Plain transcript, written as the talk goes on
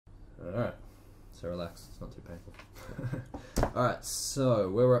Alright, so relax, it's not too painful. Alright, so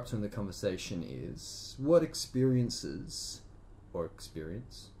where we're up to in the conversation is what experiences, or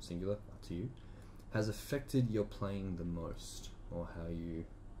experience, singular, up to you, has affected your playing the most, or how you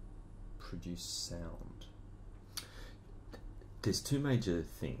produce sound? There's two major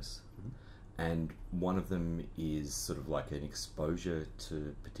things, and one of them is sort of like an exposure to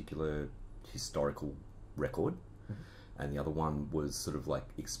a particular historical record, and the other one was sort of like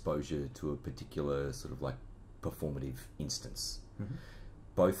exposure to a particular sort of like performative instance.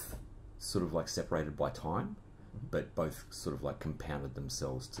 Both sort of like separated by time, but both sort of like compounded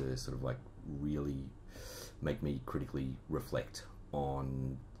themselves to sort of like really make me critically reflect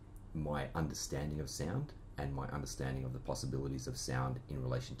on my understanding of sound and my understanding of the possibilities of sound in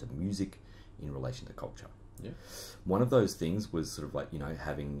relation to music, in relation to culture. Yeah. One of those things was sort of like, you know,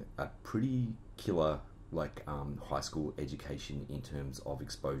 having a pretty killer like high school education in terms of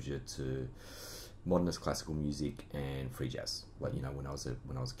exposure to modernist classical music and free jazz. Like, you know, when I was a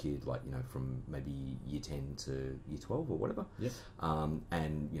kid, like, you know, from maybe year 10 to year 12 or whatever. Yeah.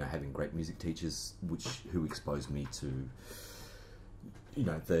 And, you know, having great music teachers who exposed me to, you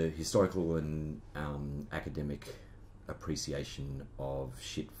know, the historical and academic appreciation of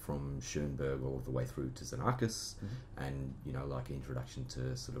shit from Schoenberg all the way through to Xenakis, and, you know, like introduction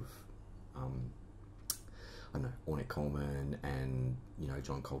to sort of I don't know, Ornette Coleman and, you know,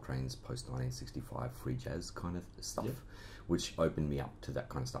 John Coltrane's post-1965 free jazz kind of stuff, which opened me up to that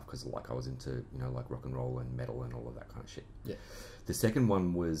kind of stuff because, like, I was into, you know, like rock and roll and metal and all of that kind of shit. Yeah. The second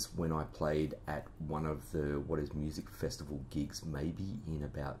one was when I played at one of the What Is Music Festival gigs, maybe in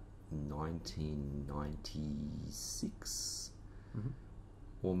about 1996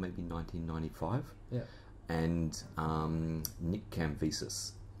 or maybe 1995. Yeah. And Nick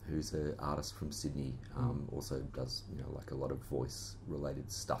Camvises, who's an artist from Sydney, also does, you know, like a lot of voice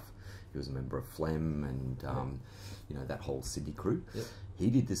related stuff. He was a member of Phlegm and you know, that whole Sydney crew. Yep. He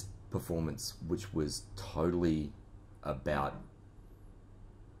did this performance which was totally about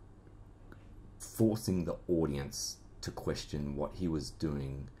forcing the audience to question what he was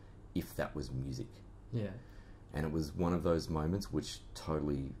doing, if that was music. Yeah. And it was one of those moments which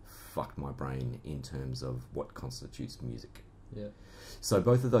totally fucked my brain in terms of what constitutes music. Yeah. So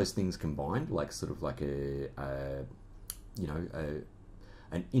both of those things combined, like sort of like an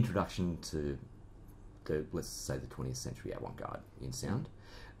introduction to the, let's say, the 20th century avant-garde in sound,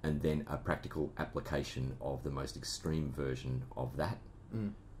 and then a practical application of the most extreme version of that.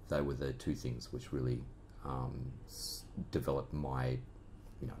 They were the two things which really developed my,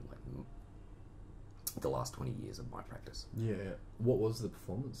 you know, like the last 20 years of my practice. Yeah. What was the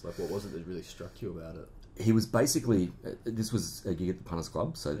performance like? What was it that really struck you about it? He was basically, this was a gig at the Punters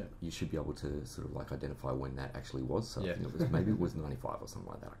Club, so you should be able to sort of like identify when that actually was. So I think it was, maybe it was 95 or something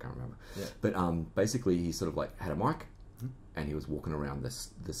like that, I can't remember. Yeah. But basically he sort of like had a mic and he was walking around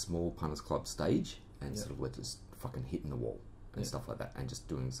the small Punters Club stage and sort of like just fucking hitting the wall and stuff like that, and just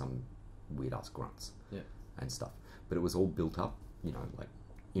doing some weird ass grunts and stuff. But it was all built up, you know, like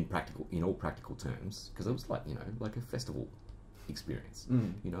in all practical terms, because it was like, you know, like a festival experience.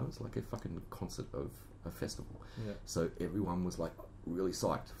 You know, it's like a fucking concert of a festival. Yeah. So everyone was like really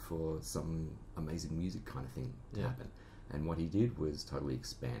psyched for some amazing music kind of thing to happen. And what he did was totally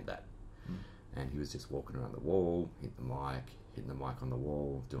expand that. And he was just walking around the wall, hitting the mic on the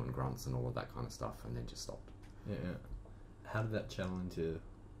wall, doing grunts and all of that kind of stuff, and then just stopped. Yeah. How did that channel into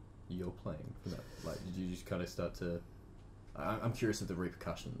your playing from that? Like, did you just kind of start to... I'm curious of the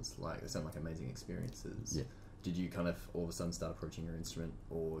repercussions. Like, they sound like amazing experiences. Yeah. Did you kind of all of a sudden start approaching your instrument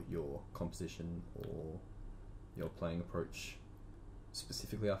or your composition or your playing approach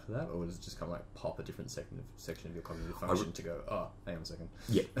specifically after that, or was it just kind of like pop a different section of your cognitive function to go, oh, hang on a second?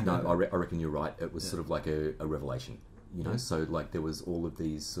 Yeah, no, I reckon you're right. It was sort of like a revelation, you know? So like there was all of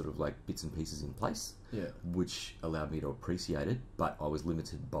these sort of like bits and pieces in place, which allowed me to appreciate it, but I was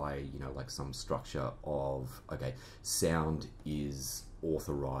limited by, you know, like some structure of, okay, sound is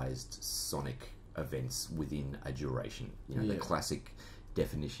authorized sonic events within a duration, you know, the classic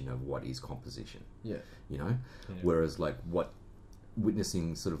definition of what is composition, you know, whereas like what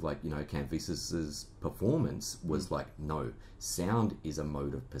witnessing sort of like, you know, Camvises's performance was like, no, sound is a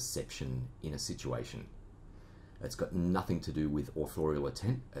mode of perception in a situation. It's got nothing to do with authorial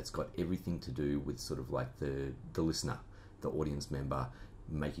intent. It's got everything to do with sort of like the listener, the audience member,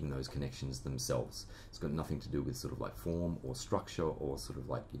 making those connections themselves. It's got nothing to do with sort of like form or structure or sort of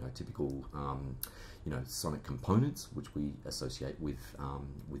like, you know, typical you know, sonic components which we associate with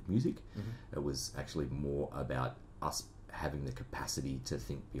music. It was actually more about us having the capacity to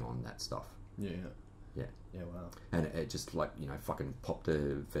think beyond that stuff. Yeah. Yeah, wow. And it just like, you know, fucking popped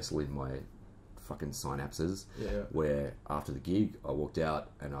a vessel in my fucking synapses. Yeah. Where after the gig, I walked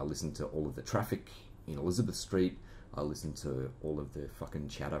out and I listened to all of the traffic in Elizabeth Street. I listened to all of the fucking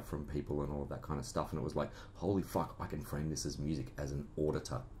chatter from people and all of that kind of stuff. And it was like, holy fuck, I can frame this as music, as an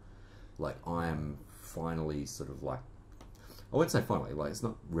auditor. Like, I am finally sort of like, I wouldn't say finally, like, it's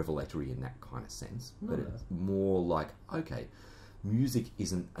not revelatory in that kind of sense, but it's more like, okay, music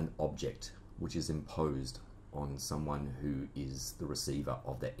isn't an object which is imposed on someone who is the receiver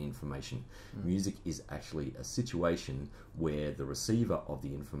of that information. Music is actually a situation where the receiver of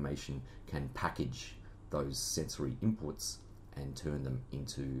the information can package those sensory inputs and turn them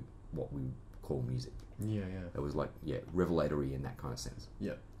into what we call music. Yeah. It was like, revelatory in that kind of sense.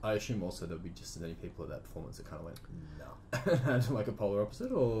 Yeah. I assume also there'll be just as many people at that performance that kind of went, no. And like a polar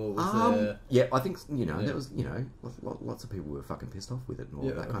opposite, or was there... Yeah, I think, you know, there was, you know, lots of people were fucking pissed off with it and all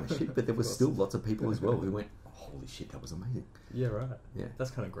that kind of shit, but there was still lots of people as well who went, holy shit, that was amazing. Yeah, right. Yeah.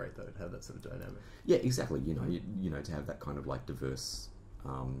 That's kind of great, though, to have that sort of dynamic. Yeah, exactly. You know, you know, to have that kind of like diverse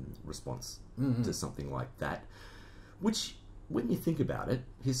response to something like that, which, when you think about it,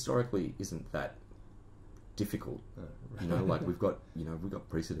 historically isn't that difficult. You know, like we've got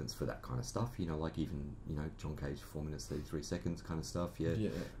precedents for that kind of stuff. You know, like even, you know, John Cage 4 minutes 33 seconds kind of stuff. Yeah.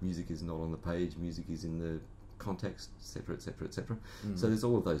 Music is not on the page. Music is in the context, etc., etc., etc. So there's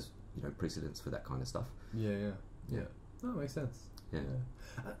all of those, you know, precedents for that kind of stuff. Yeah. That makes sense. Yeah.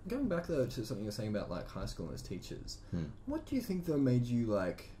 Going back though to something you're saying about like high school and as teachers, what do you think though made you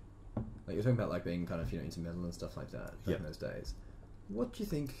like you're talking about like being kind of, you know, into metal and stuff like that back in those days? What do you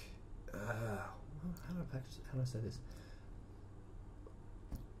think? How do I say this?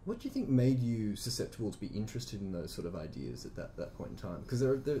 What do you think made you susceptible to be interested in those sort of ideas at that point in time? Because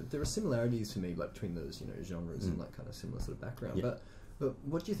there are similarities for me, like between those, you know, genres and like kind of similar sort of background. But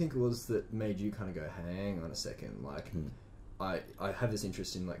what do you think it was that made you kind of go, hang on a second, like I have this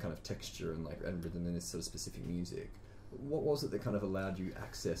interest in like kind of texture and like and rhythm and this sort of specific music. What was it that kind of allowed you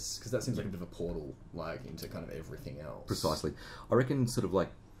access? Because that seems like a bit of a portal, like into kind of everything else. Precisely. I reckon sort of like,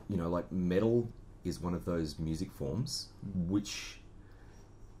 you know, like metal is one of those music forms which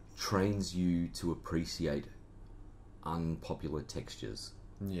trains you to appreciate unpopular textures.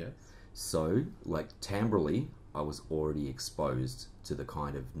 Yeah. So, like timbrally, I was already exposed to the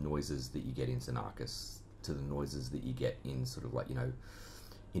kind of noises that you get in Xenakis, to the noises that you get in sort of like, you know,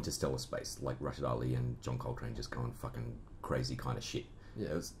 interstellar space, like Rashid Ali and John Coltrane just going fucking crazy kind of shit. Yeah,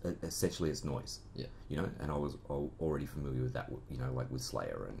 it was, essentially it's noise. Yeah, you know, and I was already familiar with that, you know, like with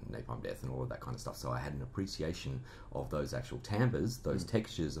Slayer and Napalm Death and all of that kind of stuff. So I had an appreciation of those actual timbres, those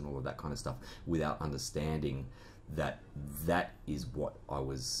textures, and all of that kind of stuff, without understanding that that is what I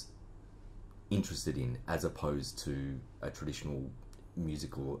was interested in, as opposed to a traditional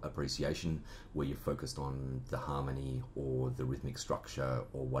musical appreciation where you're focused on the harmony or the rhythmic structure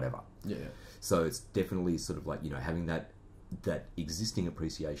or whatever. Yeah. So it's definitely sort of like, you know, having that existing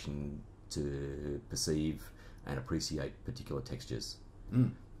appreciation to perceive and appreciate particular textures.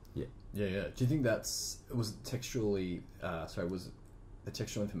 Yeah. Do you think was the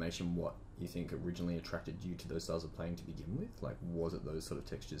textual information what you think originally attracted you to those styles of playing to begin with? Like, was it those sort of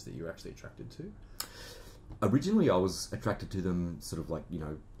textures that you were actually attracted to? Originally, I was attracted to them sort of like, you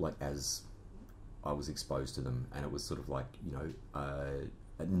know, like as I was exposed to them, and it was sort of like, you know,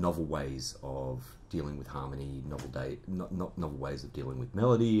 novel ways of dealing with harmony, novel ways of dealing with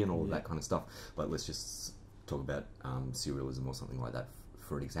melody and all of that kind of stuff. Like, let's just talk about serialism or something like that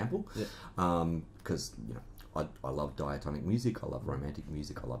for an example. Because, you know, I love diatonic music, I love romantic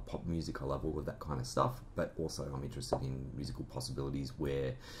music, I love pop music, I love all of that kind of stuff, but also I'm interested in musical possibilities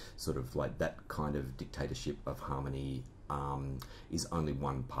where sort of like that kind of dictatorship of harmony is only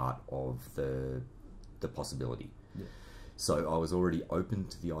one part of the possibility. So I was already open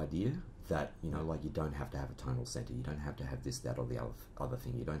to the idea that, you know, like you don't have to have a tonal center, you don't have to have this, that, or the other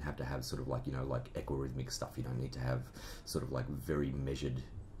thing, you don't have to have sort of like, you know, like equirhythmic stuff, you don't need to have sort of like very measured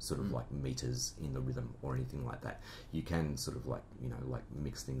sort of like meters in the rhythm or anything like that. You can sort of like, you know, like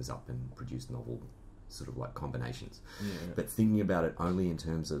mix things up and produce novel sort of like combinations. But thinking about it only in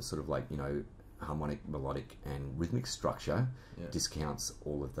terms of sort of like, you know, harmonic, melodic and rhythmic structure discounts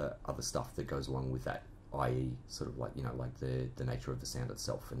all of the other stuff that goes along with that, i.e. sort of like, you know, like the nature of the sound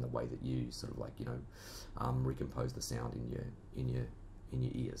itself and the way that you sort of like, you know, recompose the sound in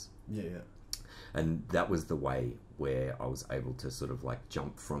your ears. And that was the way where I was able to sort of like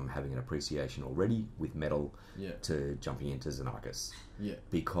jump from having an appreciation already with metal to jumping into Xenakis.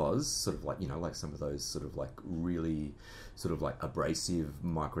 Because sort of like, you know, like some of those sort of like really sort of like abrasive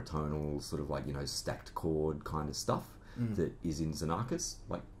microtonal sort of like, you know, stacked chord kind of stuff that is in Xenakis,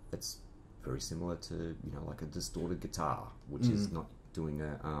 like it's very similar to, you know, like a distorted guitar, which is not doing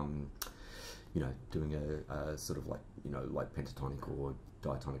a doing a sort of like, you know, like pentatonic or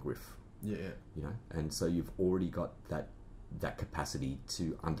diatonic riff. Yeah. You know, and so you've already got that capacity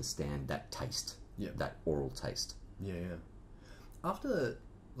to understand that taste, that oral taste. Yeah. After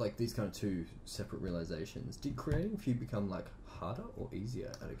like these kind of two separate realizations, did creating for you become like harder or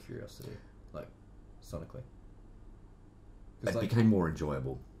easier out of curiosity, like sonically? It became more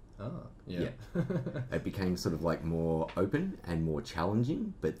enjoyable. Ah, yeah. It became sort of like more open and more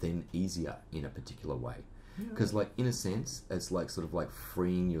challenging, but then easier in a particular way. Because, like, in a sense, it's like sort of like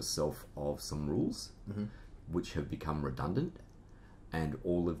freeing yourself of some rules, which have become redundant, and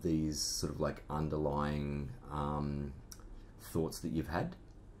all of these sort of like underlying thoughts that you've had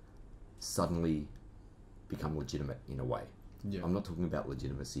suddenly become legitimate in a way. Yeah. I'm not talking about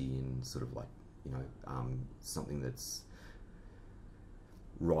legitimacy in sort of like, you know, something that's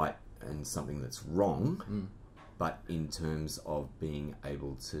right and something that's wrong, but in terms of being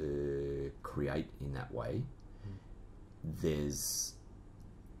able to create in that way, there's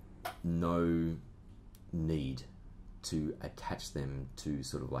no need to attach them to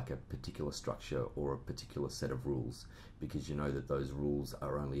sort of like a particular structure or a particular set of rules, because you know that those rules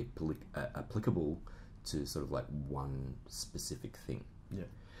are only applicable to sort of like one specific thing. Yeah.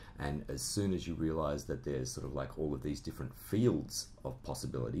 And as soon as you realize that there's sort of like all of these different fields of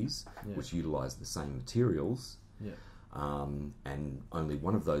possibilities which utilize the same materials, and only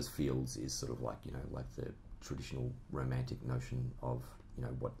one of those fields is sort of like, you know, like the traditional romantic notion of, you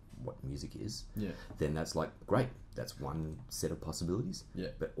know, what music is, then that's like, great, that's one set of possibilities,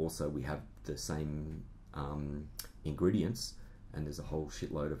 but also we have the same ingredients and there's a whole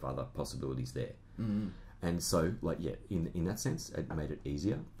shitload of other possibilities there. And so, like, in that sense, it made it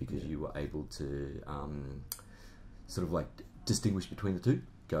easier because you were able to sort of like distinguish between the two.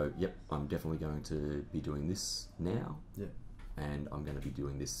 Go, yep, I'm definitely going to be doing this now, and I'm going to be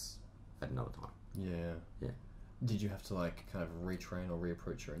doing this at another time. Yeah. Did you have to like kind of retrain or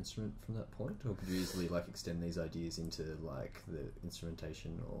reapproach your instrument from that point, or could you easily like extend these ideas into like the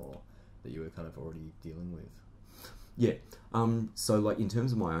instrumentation or that you were kind of already dealing with? Yeah. So like in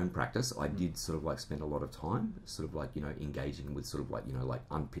terms of my own practice, I did sort of like spend a lot of time sort of like, you know, engaging with sort of like, you know, like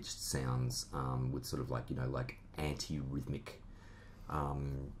unpitched sounds, with sort of like, you know, like anti-rhythmic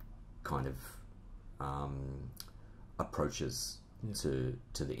kind of approaches to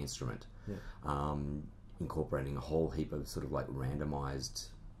the instrument. Incorporating a whole heap of sort of like randomized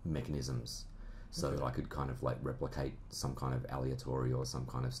mechanisms so that I could kind of like replicate some kind of aleatory or some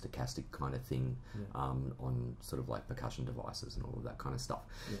kind of stochastic kind of thing on sort of like percussion devices and all of that kind of stuff.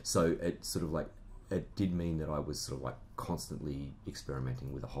 So it sort of like, it did mean that I was sort of like constantly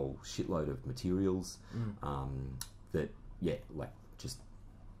experimenting with a whole shitload of materials that, like just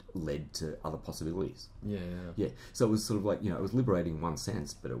led to other possibilities. Yeah. So it was sort of like, you know, it was liberating in one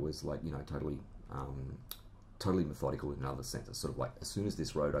sense, but it was like, you know, totally methodical in another sense. It's sort of like, as soon as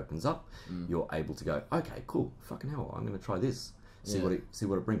this road opens up, you're able to go, okay, cool, fucking hell, I'm going to try this. See what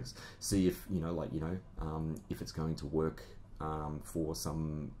it brings. See if, you know, like, you know, if it's going to work for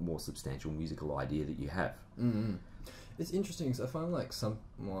some more substantial musical idea that you have. It's interesting because I find like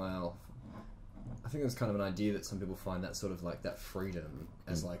I think there's kind of an idea that some people find that sort of like that freedom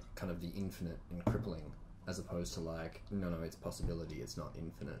as like kind of the infinite and crippling, as opposed to like, no, it's possibility, it's not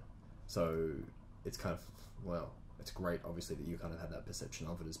infinite. So it's kind of, well, it's great obviously that you kind of have that perception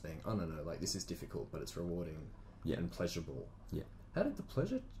of it as being, oh no, like this is difficult but it's rewarding and pleasurable. How did the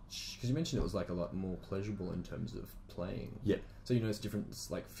pleasure, because you mentioned it was like a lot more pleasurable in terms of playing. So you know it's different, it's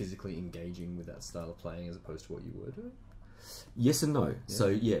like physically engaging with that style of playing as opposed to what you were doing? Yes and no.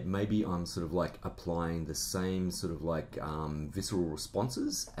 So maybe I'm sort of like applying the same sort of like visceral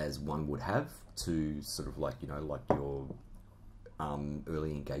responses as one would have to sort of like, you know, like your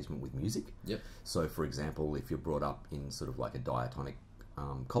early engagement with music. So for example, if you're brought up in sort of like a diatonic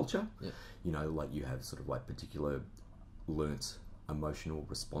culture, you know, like you have sort of like particular learnt emotional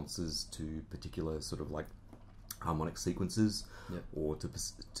responses to particular sort of like harmonic sequences or to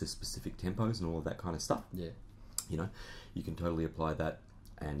specific tempos and all of that kind of stuff. You know, you can totally apply that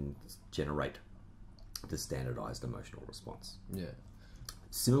and generate the standardized emotional response.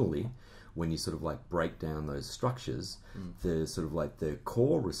 Similarly, when you sort of like break down those structures, the sort of like the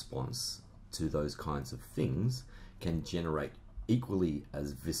core response to those kinds of things can generate equally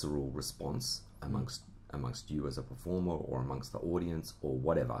as visceral response amongst you as a performer or amongst the audience or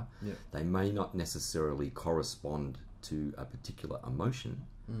whatever. They may not necessarily correspond to a particular emotion,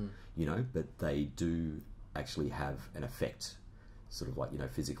 you know, but they do actually have an effect sort of like, you know,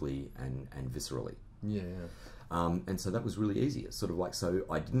 physically and viscerally. And so that was really easy. It's sort of like, so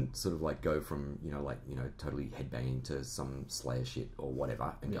I didn't sort of like go from, totally headbanging to some Slayer shit or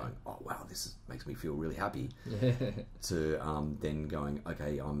whatever and going, oh wow, makes me feel really happy, to then going,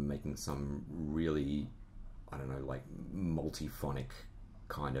 okay, I'm making some really, I don't know, like multiphonic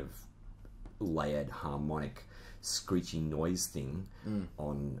kind of layered harmonic screechy noise thing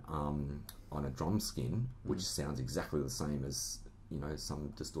on a drum skin, which sounds exactly the same as,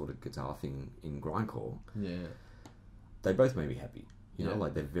 some distorted guitar thing in grindcore. Yeah. They both made me happy.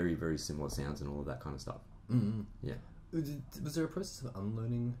 Like they're very, very similar sounds and all of that kind of stuff. Mm-hmm. Yeah. Was there a process of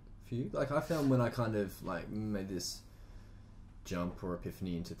unlearning for you? Like I found when I kind of like made this jump or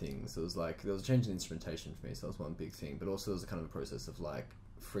epiphany into things, there was a change in instrumentation for me, so that was one big thing. But also there was a kind of a process of like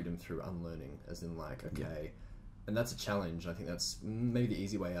freedom through unlearning, as in like, okay, and that's a challenge. I think that's maybe the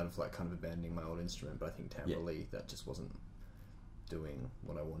easy way out of like kind of abandoning my old instrument, but I think temporarily that just wasn't doing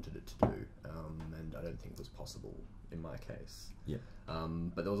what I wanted it to do, and I don't think it was possible in my case. Yeah.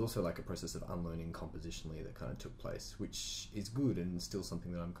 But there was also like a process of unlearning compositionally that kind of took place, which is good and still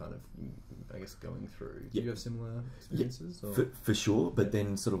something that I'm kind of, I guess, going through. Do you have similar experiences? Or? For sure, but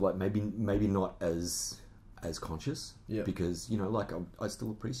then sort of like maybe not as conscious, because like I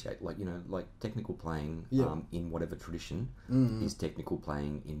still appreciate like technical playing in whatever tradition is technical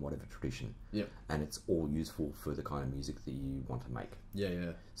playing in whatever tradition, and it's all useful for the kind of music that you want to make.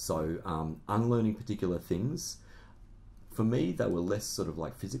 So unlearning particular things, for me, they were less sort of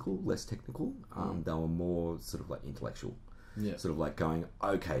like physical, less technical. They were more sort of like intellectual. Sort of like going,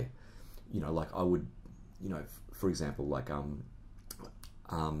 okay, like I would, for example, like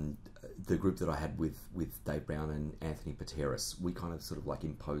the group that I had with Dave Brown and Anthony Pateris, we kind of sort of like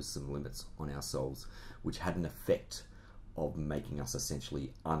imposed some limits on ourselves, which had an effect of making us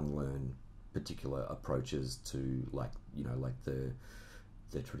essentially unlearn particular approaches to like the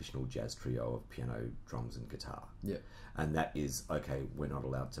traditional jazz trio of piano, drums, and guitar. And that is, okay, we're not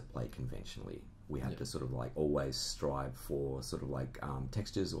allowed to play conventionally. We have to sort of like always strive for sort of like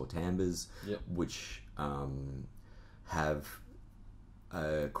textures or timbres, which have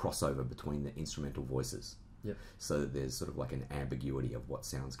a crossover between the instrumental voices. So that there's sort of like an ambiguity of what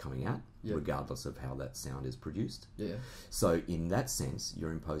sound's coming out, regardless of how that sound is produced. So in that sense,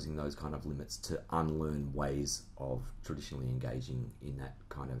 you're imposing those kind of limits to unlearn ways of traditionally engaging in that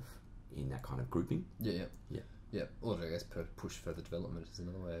kind of grouping. Or I guess push further development is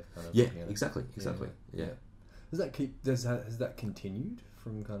another way of kind of looking at it. Exactly. Has that continued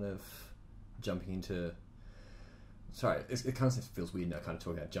from kind of jumping into? Sorry, it kind of feels weird now, kind of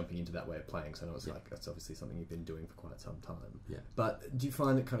talking about jumping into that way of playing. So I know it's like that's obviously something you've been doing for quite some time. But do you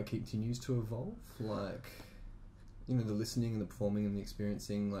find it kind of continues to evolve? Like, the listening and the performing and the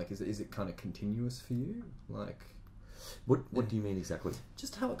experiencing. Like, is it kind of continuous for you? Like, what do you mean exactly?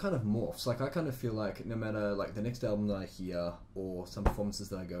 Just how it kind of morphs. Like, I kind of feel like no matter like the next album that I hear or some performances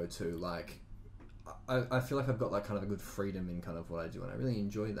that I go to, like, I feel like I've got like kind of a good freedom in kind of what I do, and I really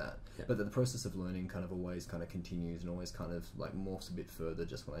enjoy that. But the process of learning kind of always kind of continues and always kind of like morphs a bit further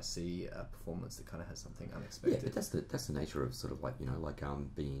just when I see a performance that kind of has something unexpected. But that's the nature of sort of like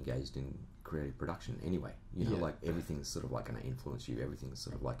being engaged in creative production anyway. Like everything's sort of like going to influence you. Everything's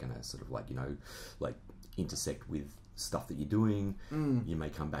sort of like going to sort of like like intersect with stuff that you're doing. You may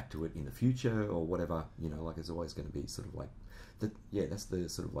come back to it in the future or whatever. Like it's always going to be sort of like that's the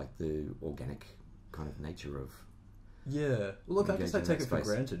sort of like the organic kind of nature of well, look, I guess I take it for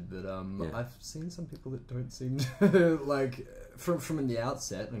granted, but I've seen some people that don't seem to like from the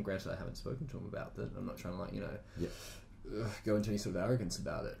outset, and granted I haven't spoken to them about that. I'm not trying to like go into any sort of arrogance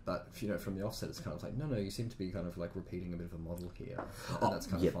about it, but from the offset it's kind of like no, you seem to be kind of like repeating a bit of a model here, and that's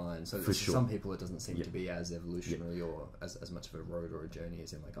kind of fine. So for some people it doesn't seem to be as evolutionary or as much of a road or a journey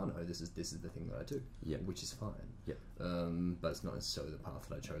as in like, oh no, this is the thing that I do, which is fine. But it's not necessarily the path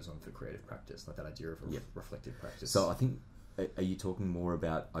that I chose on for creative practice, like that idea of reflective practice. So I think, are you talking more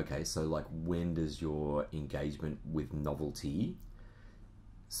about, okay, so like when does your engagement with novelty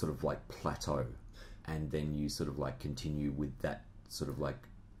sort of like plateau? And then you sort of like continue with that sort of like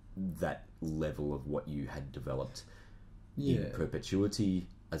that level of what you had developed in perpetuity,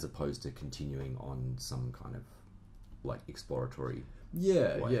 as opposed to continuing on some kind of like exploratory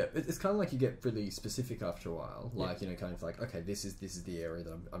way. It's kind of like you get really specific after a while, like kind of like, okay, this is the area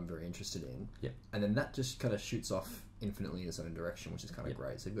that I'm very interested in, and then that just kind of shoots off infinitely in its own direction, which is kind of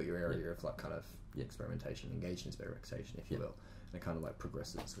great. So you've got your area of like kind of experimentation, engaged in experimentation, if you will. And it kind of like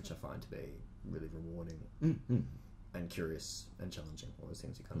progresses, which I find to be really rewarding and curious and challenging. All those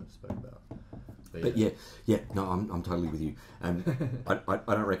things you kind of spoke about. But no, I'm totally with you, and I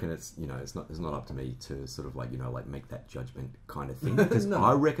don't reckon it's it's not up to me to sort of like make that judgment kind of thing, because no.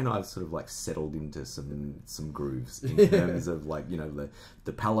 I reckon I've sort of like settled into some grooves in terms of like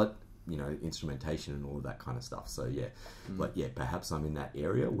the palette, instrumentation and all of that kind of stuff. So perhaps I'm in that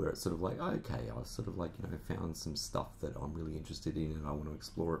area where it's sort of like, okay, I've sort of like found some stuff that I'm really interested in and I want to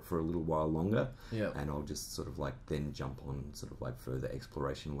explore it for a little while longer, and I'll just sort of like then jump on sort of like further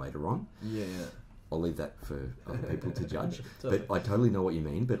exploration later on. I'll leave that for other people to judge. Totally. But I totally know what you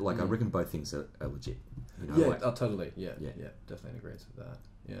mean, but like I reckon both things are legit. Totally. Definitely in agreement with that.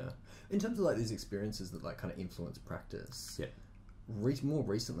 In terms of like these experiences that like kind of influence practice, more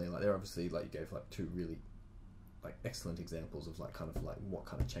recently, like they're obviously like you gave like two really like excellent examples of like kind of like what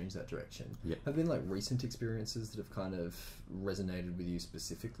kind of changed that direction. Have been like recent experiences that have kind of resonated with you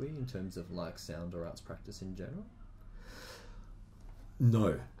specifically in terms of like sound or arts practice in general?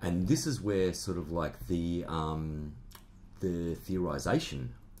 No, and this is where sort of like the theorization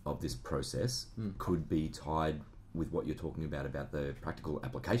of this process could be tied with what you're talking about the practical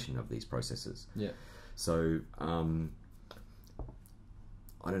application of these processes. So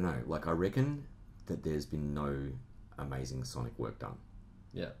I don't know, like I reckon that there's been no amazing sonic work done.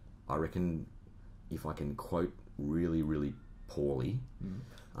 I reckon if I can quote really, really poorly,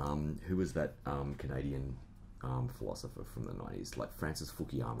 who was that Canadian philosopher from the 90s, like Francis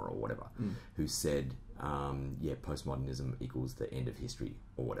Fukuyama or whatever, who said, postmodernism equals the end of history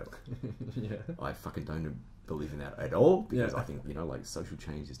or whatever. I fucking don't believe in that at all, because I think, like social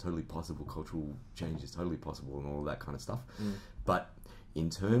change is totally possible, cultural change is totally possible and all of that kind of stuff. But in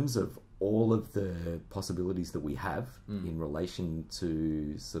terms of all of the possibilities that we have in relation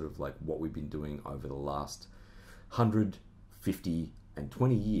to sort of like what we've been doing over the last 100, 50 and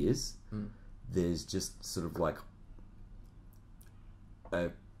 20 years, there's just sort of like a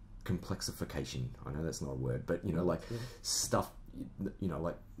complexification. I know that's not a word, but stuff,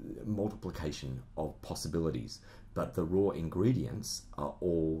 like multiplication of possibilities, but the raw ingredients are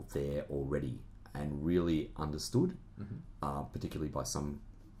all there already and really understood, particularly by some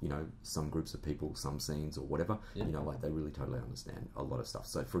groups of people, some scenes or whatever, like they really totally understand a lot of stuff.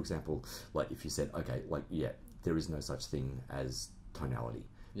 So for example, like if you said, okay, like, there is no such thing as tonality,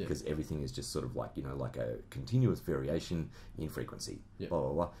 because everything is just sort of like, like a continuous variation in frequency, blah,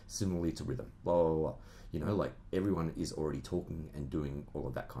 blah, blah, similarly to rhythm, blah, blah, blah. Like everyone is already talking and doing all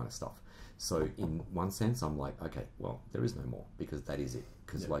of that kind of stuff. So in one sense, I'm like, okay, well, there is no more, because that is it.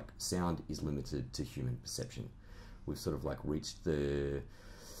 Because like sound is limited to human perception. We've sort of like reached the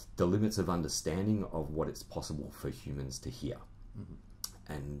limits of understanding of what it's possible for humans to hear.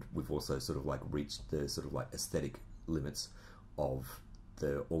 And we've also sort of like reached the sort of like aesthetic limits of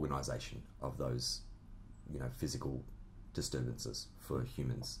the organization of those, physical disturbances for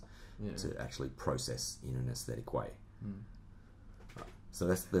humans to actually process in an aesthetic way. So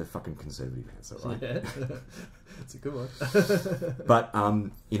that's the fucking conservative answer, right? It's a good one. But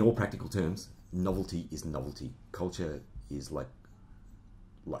in all practical terms, novelty is novelty. Culture is like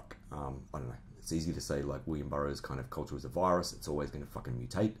I don't know. It's easy to say like William Burroughs kind of culture is a virus. It's always going to fucking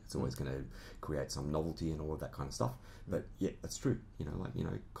mutate. It's always going to create some novelty and all of that kind of stuff. But that's true.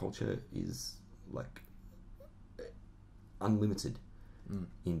 Culture is like unlimited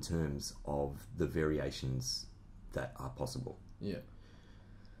in terms of the variations that are possible. So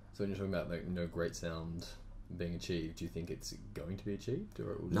when you're talking about like no great sound being achieved, do you think it's going to be achieved,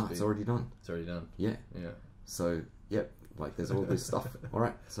 or it will no? It's already done. It's already done. So like there's all this stuff. All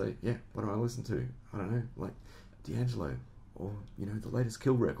right. So what do I listen to? I don't know, like D'Angelo, or the latest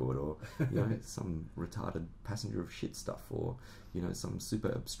Kill record, or some retarded Passenger of Shit stuff, or some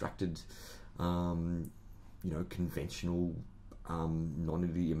super abstracted, conventional,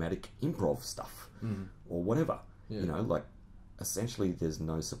 non-idiomatic improv stuff, or whatever. Like essentially there's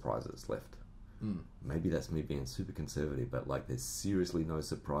no surprises left. Maybe that's me being super conservative, but like there's seriously no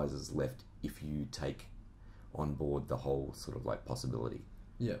surprises left if you take on board the whole sort of like possibility.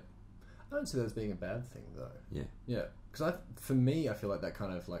 I don't see that as being a bad thing though. Because for me, I feel like that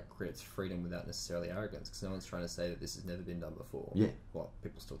kind of like creates freedom without necessarily arrogance, because no one's trying to say that this has never been done before. Well,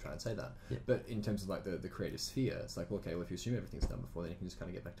 people still try and say that. But in terms of like the creative sphere, it's like, okay, well, if you assume everything's done before, then you can just kind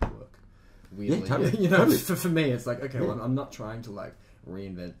of get back to work. Weirdly, totally. For me, it's like, okay, well, I'm not trying to like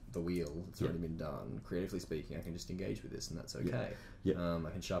reinvent the wheel. It's already been done. Creatively speaking, I can just engage with this, and that's okay. I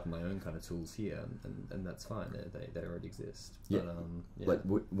can sharpen my own kind of tools here, and that's fine. They already exist. But, like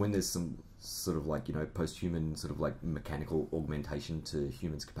when there's some sort of like post-human sort of like mechanical augmentation to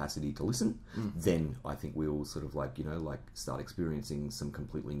humans' capacity to listen, then I think we'll sort of like like start experiencing some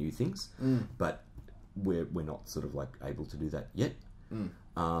completely new things. But we're not sort of like able to do that yet.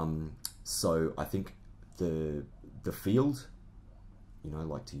 So I think the field, you know,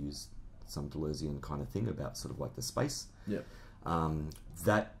 like to use some Deleuzian kind of thing about sort of like the space. Yeah.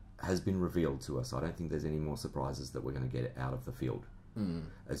 That has been revealed to us. I don't think there's any more surprises that we're going to get out of the field.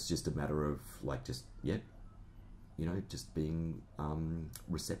 It's just a matter of like just you know, just being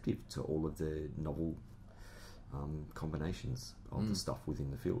receptive to all of the novel combinations of the stuff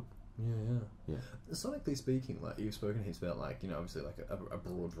within the field. Yeah. Sonically speaking, like you've spoken heaps about, like, you know, obviously like a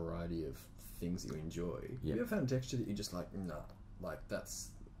broad variety of things that you enjoy. Have you ever found texture that you just like, nah, like that's,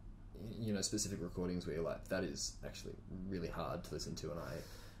 you know, specific recordings where you're like, that is actually really hard to listen to, and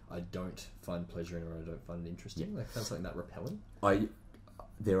I don't find pleasure in it, or I don't find it interesting. Like, found something that repelling.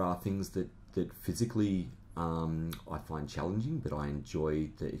 There are things that physically I find challenging, but I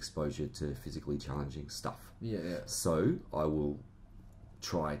enjoy the exposure to physically challenging stuff. So I will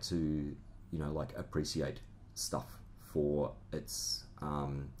try to, you know, like appreciate stuff for its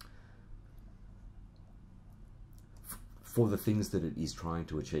for the things that it is trying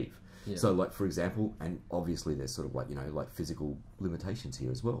to achieve. So, like, for example, and obviously there's sort of like, you know, like physical limitations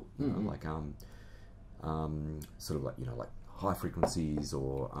here as well. You know, like sort of like, you know, like high frequencies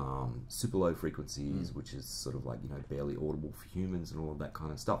or super low frequencies, which is sort of like, you know, barely audible for humans and all of that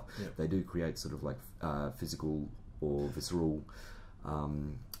kind of stuff. They do create sort of like physical or visceral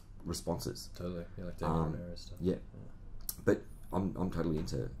responses. Totally, yeah, like David Romero stuff. But I'm totally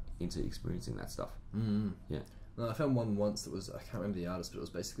into experiencing that stuff. Yeah. No, I found one once that was, I can't remember the artist, but it was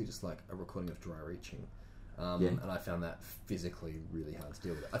basically just like a recording of dry reaching. And I found that physically really hard to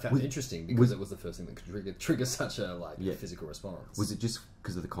deal with. I found it interesting because it was the first thing that could trigger such a physical response. Was it just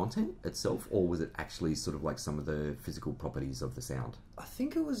because of the content itself, or was it actually sort of like some of the physical properties of the sound? I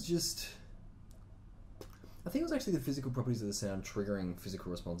think it was actually the physical properties of the sound triggering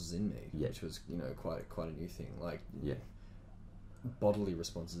physical responses in me, which was, you know, quite a new thing. Like, bodily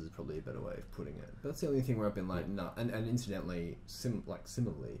responses is probably a better way of putting it. But that's the only thing where I've been like, nah. And incidentally,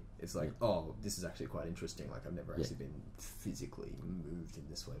 similarly, it's like, oh, this is actually quite interesting. Like, I've never actually been physically moved in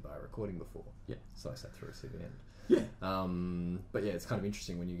this way by a recording before. So I sat through it to the end. But yeah, it's kind of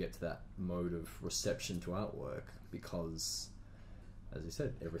interesting when you get to that mode of reception to artwork, because, as you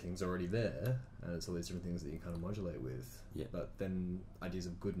said, everything's already there, and it's all these different things that you kind of modulate with. But then ideas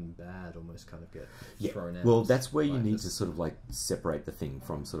of good and bad almost kind of get thrown out. Well, that's where you need to sort of like separate the thing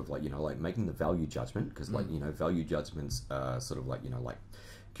from sort of like, you know, like making the value judgment, because like, you know, value judgments are sort of like, you know, like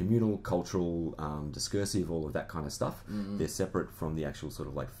communal, cultural, discursive, all of that kind of stuff. They're separate from the actual sort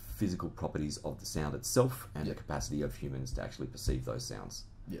of like physical properties of the sound itself and the capacity of humans to actually perceive those sounds.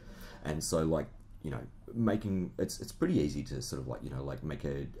 And so, like, you know, making it's pretty easy to sort of like, you know, like make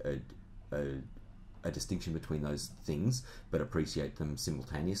a distinction between those things, but appreciate them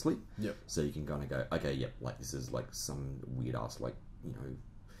simultaneously. So you can kind of go, okay, like this is like some weird ass, like, you know,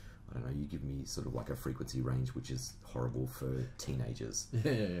 I don't know, you give me sort of like a frequency range which is horrible for teenagers.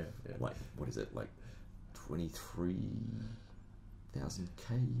 Like, what is it, like 23,000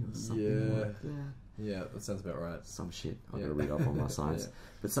 K or something like that? Yeah, that sounds about right. Some shit. I've got to read up on my science.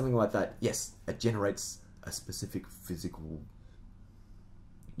 But something like that, yes, it generates a specific physical,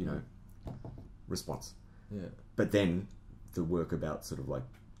 you know, response. But then the work about sort of like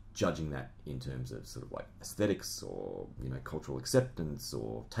judging that in terms of sort of like aesthetics or, you know, cultural acceptance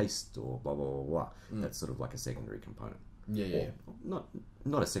or taste or blah, blah, blah, blah. That's sort of like a secondary component. Or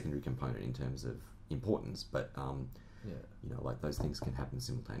not a secondary component in terms of importance, but, you know, like those things can happen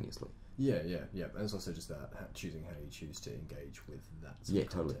simultaneously. And it's also just that choosing how you choose to engage with that sort of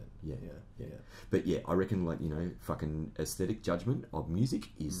content. But yeah, I reckon, like, you know, fucking aesthetic judgment of music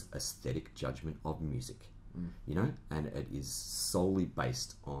is aesthetic judgment of music, you know, and it is solely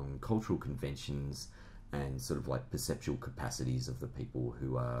based on cultural conventions and sort of like perceptual capacities of the people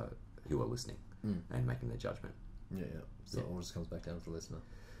who are listening and making their judgment. So it all just comes back down to the listener.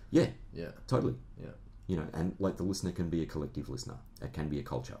 Totally. You know, and like the listener can be a collective listener. It can be a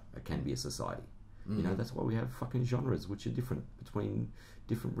culture. It can be a society. You know, that's why we have fucking genres which are different between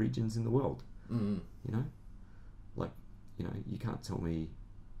different regions in the world. You know, like, you know, you can't tell me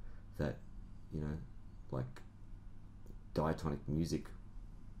that, you know, like diatonic music,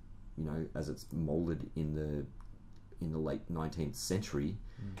 you know, as it's molded in the late 19th century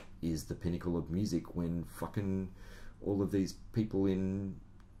is the pinnacle of music, when fucking all of these people in,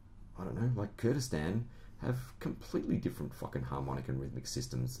 I don't know, like Kurdistan have completely different fucking harmonic and rhythmic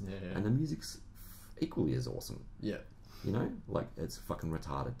systems, and the music's equally as awesome. You know, like, it's fucking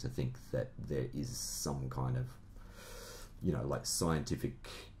retarded to think that there is some kind of, you know, like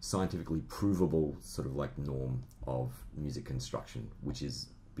scientifically provable sort of like norm of music construction which is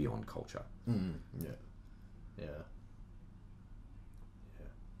beyond culture.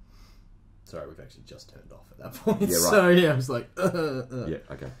 Sorry, we've actually just turned off at that point. Yeah, right. So yeah, I was like, Yeah,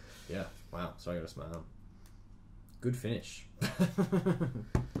 okay. Yeah, wow. Sorry, I got my arm. Good finish.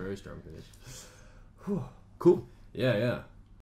 Very strong finish. Cool. Yeah, yeah.